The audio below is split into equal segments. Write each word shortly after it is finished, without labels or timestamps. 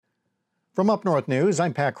From Up North News,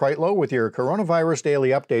 I'm Pat Kreitlow with your Coronavirus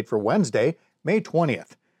Daily Update for Wednesday, May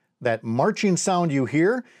 20th. That marching sound you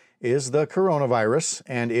hear is the coronavirus,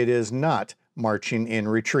 and it is not marching in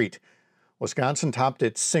retreat. Wisconsin topped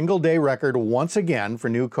its single-day record once again for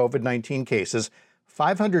new COVID-19 cases,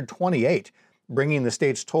 528, bringing the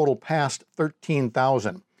state's total past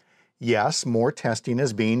 13,000. Yes, more testing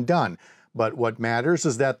is being done, but what matters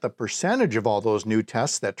is that the percentage of all those new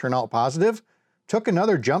tests that turn out positive took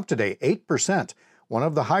another jump today, 8%, one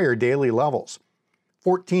of the higher daily levels.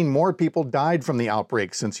 14 more people died from the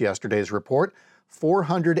outbreak since yesterday's report,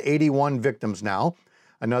 481 victims now.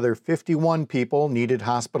 Another 51 people needed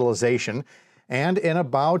hospitalization, and in a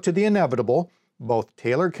bow to the inevitable, both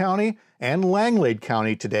Taylor County and Langlade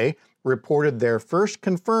County today reported their first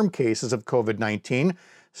confirmed cases of COVID-19,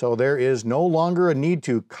 so there is no longer a need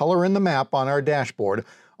to color in the map on our dashboard.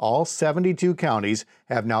 All 72 counties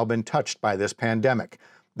have now been touched by this pandemic.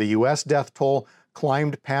 The U.S. death toll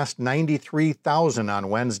climbed past 93,000 on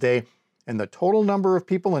Wednesday, and the total number of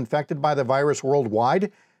people infected by the virus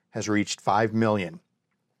worldwide has reached 5 million.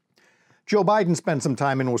 Joe Biden spent some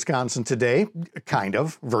time in Wisconsin today, kind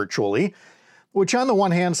of, virtually, which on the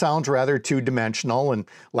one hand sounds rather two-dimensional and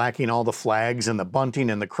lacking all the flags and the bunting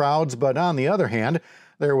and the crowds, but on the other hand,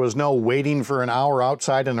 there was no waiting for an hour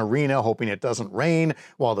outside an arena hoping it doesn't rain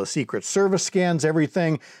while the Secret Service scans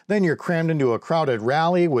everything. Then you're crammed into a crowded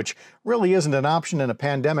rally, which really isn't an option in a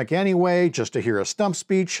pandemic anyway, just to hear a stump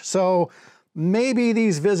speech. So maybe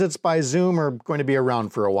these visits by Zoom are going to be around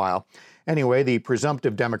for a while. Anyway, the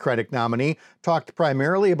presumptive Democratic nominee talked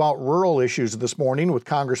primarily about rural issues this morning with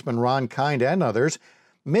Congressman Ron Kind and others,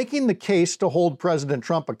 making the case to hold President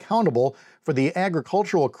Trump accountable for the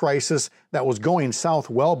agricultural crisis that was going south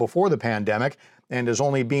well before the pandemic and is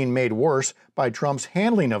only being made worse by Trump's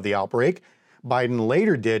handling of the outbreak. Biden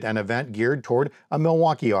later did an event geared toward a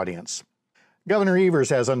Milwaukee audience. Governor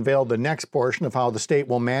Evers has unveiled the next portion of how the state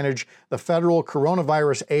will manage the federal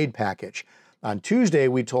coronavirus aid package. On Tuesday,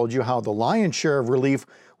 we told you how the lion's share of relief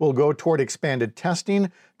will go toward expanded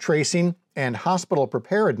testing, tracing, and hospital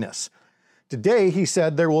preparedness. Today, he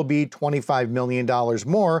said there will be $25 million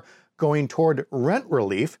more going toward rent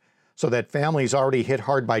relief so that families already hit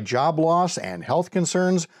hard by job loss and health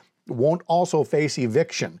concerns won't also face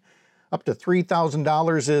eviction. Up to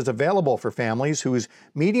 $3,000 is available for families whose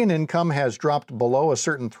median income has dropped below a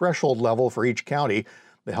certain threshold level for each county.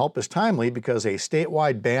 The help is timely because a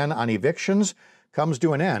statewide ban on evictions comes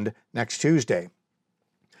to an end next Tuesday.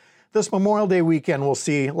 This Memorial Day weekend will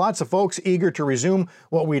see lots of folks eager to resume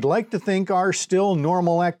what we'd like to think are still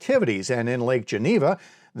normal activities, and in Lake Geneva,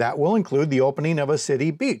 that will include the opening of a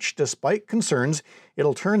city beach, despite concerns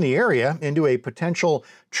it'll turn the area into a potential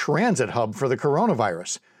transit hub for the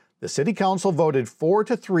coronavirus. The City Council voted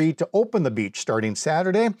 4-3 to open the beach starting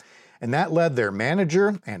Saturday, and that led their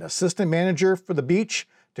manager and assistant manager for the beach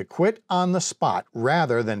to quit on the spot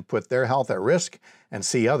rather than put their health at risk and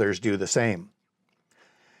see others do the same.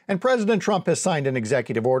 And President Trump has signed an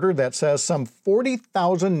executive order that says some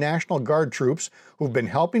 40,000 National Guard troops who've been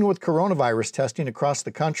helping with coronavirus testing across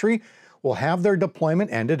the country will have their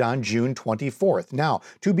deployment ended on June 24th. Now,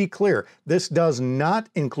 to be clear, this does not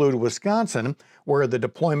include Wisconsin, where the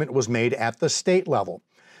deployment was made at the state level.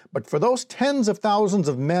 But for those tens of thousands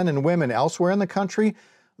of men and women elsewhere in the country,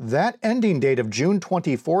 that ending date of June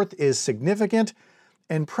 24th is significant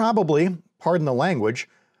and probably, pardon the language,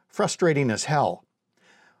 frustrating as hell.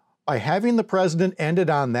 By having the president ended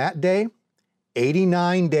on that day,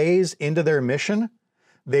 89 days into their mission,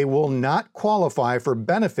 they will not qualify for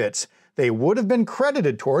benefits they would have been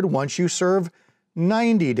credited toward once you serve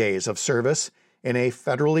 90 days of service in a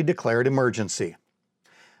federally declared emergency.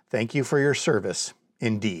 Thank you for your service,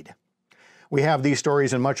 indeed. We have these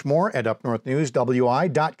stories and much more at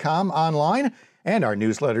upnorthnewswi.com online and our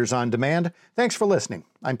newsletters on demand. Thanks for listening.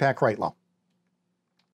 I'm Pat Kreitlow.